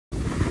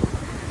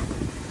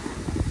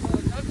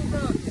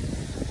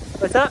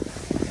What's up?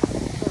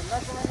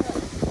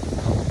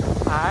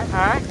 Alright,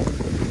 alright.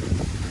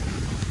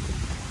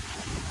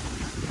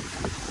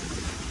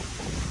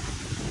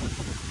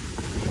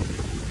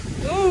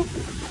 Ooh!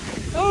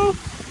 Ooh!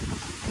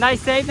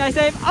 Nice save, nice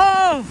save.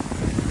 Oh!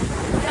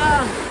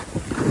 Yeah.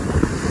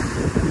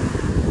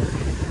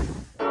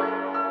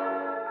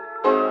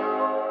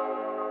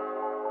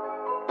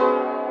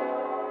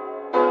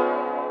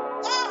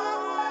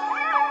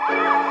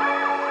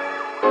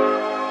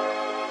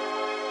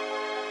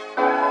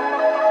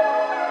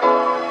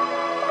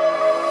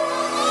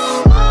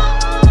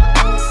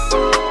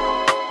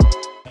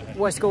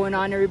 What's going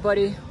on,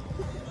 everybody?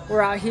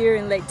 We're out here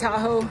in Lake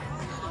Tahoe.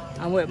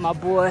 I'm with my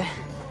boy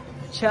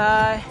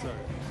Chai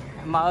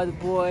and my other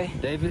boy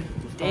David.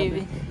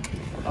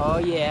 Oh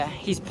yeah,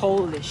 he's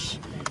Polish.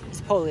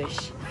 He's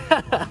Polish.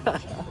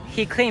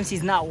 He claims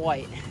he's not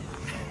white.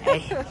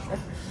 Hey,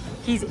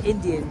 he's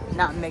Indian,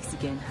 not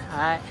Mexican. All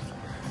right.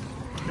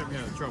 Kept me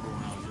out of trouble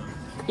when I was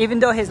young. Even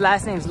though his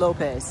last name's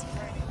Lopez,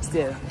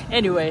 still.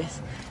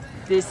 Anyways,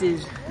 this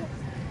is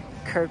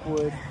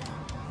Kirkwood.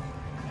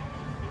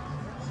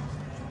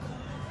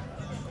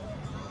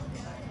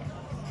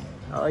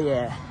 Oh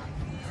yeah,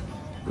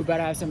 we about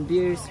to have some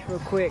beers real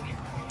quick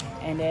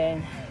and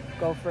then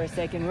go for a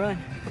second run.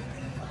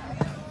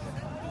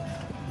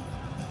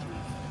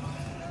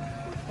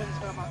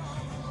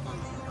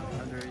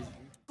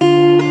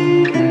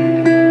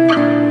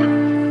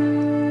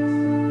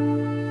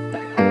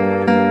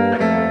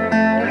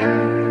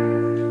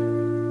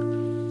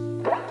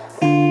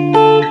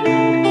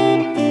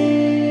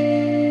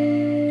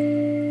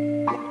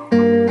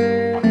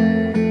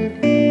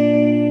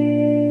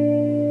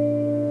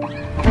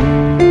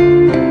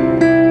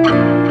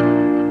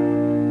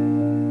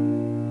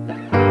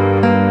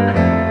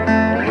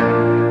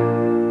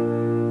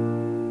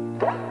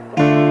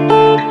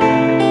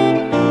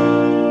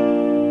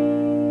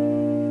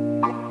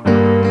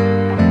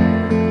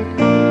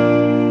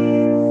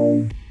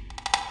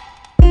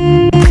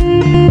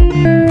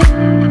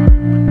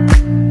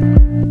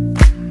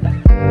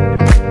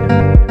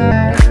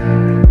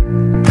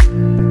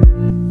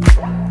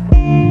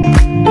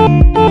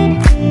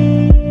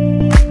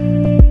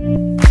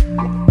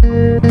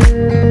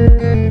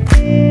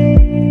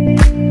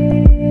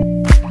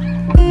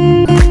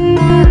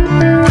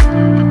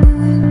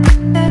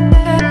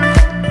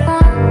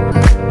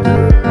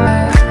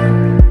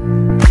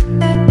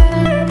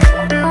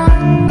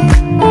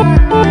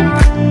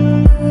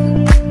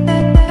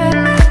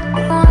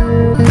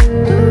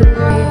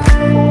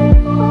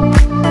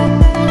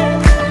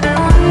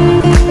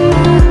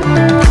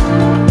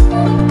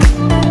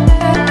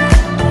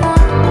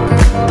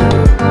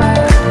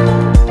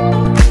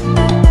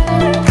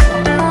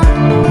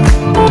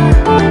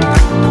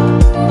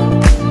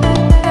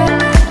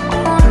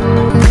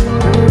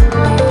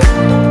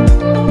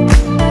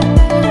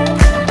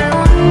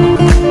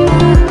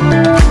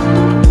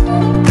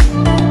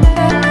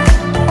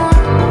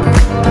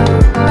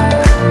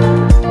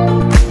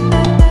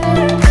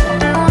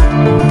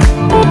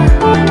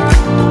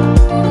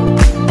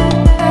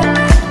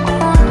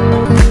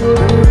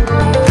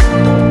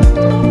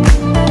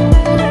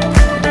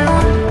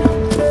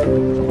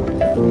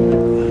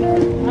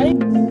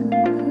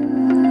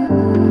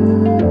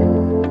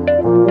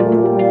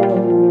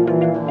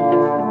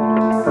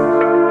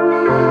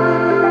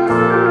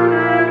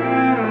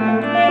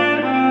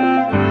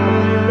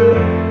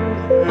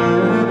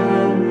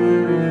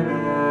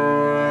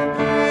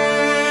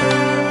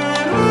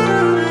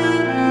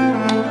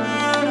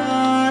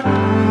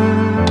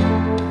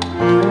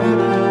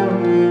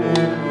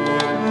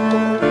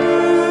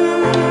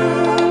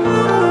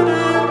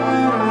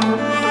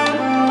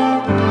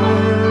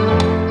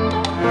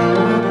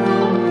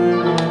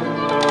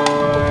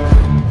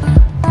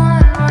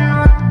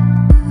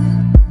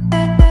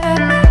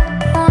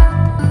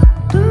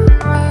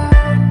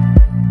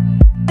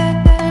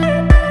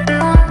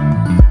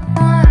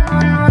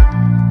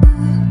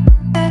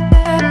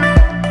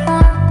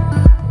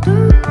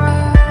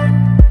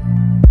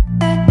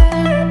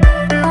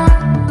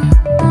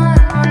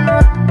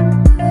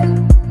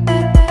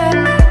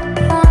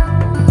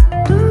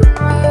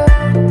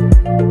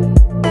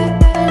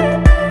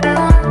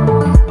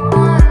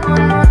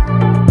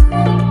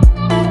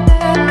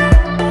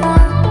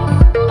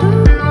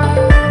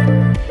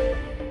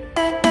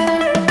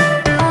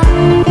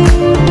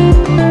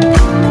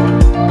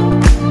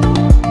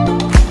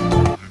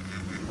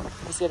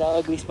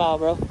 Ugly smile,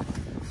 bro.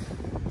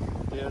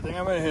 Yeah, I think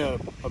I'm gonna hit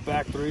a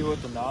back three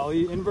with the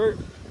nollie invert.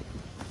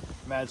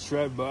 Mad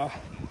shred, bro.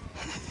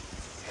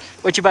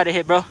 What you about to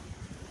hit, bro?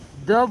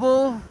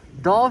 Double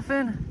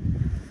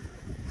dolphin,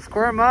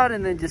 square 'em out,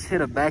 and then just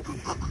hit a backy.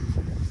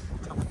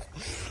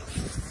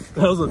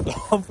 That was a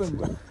dolphin,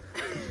 bro.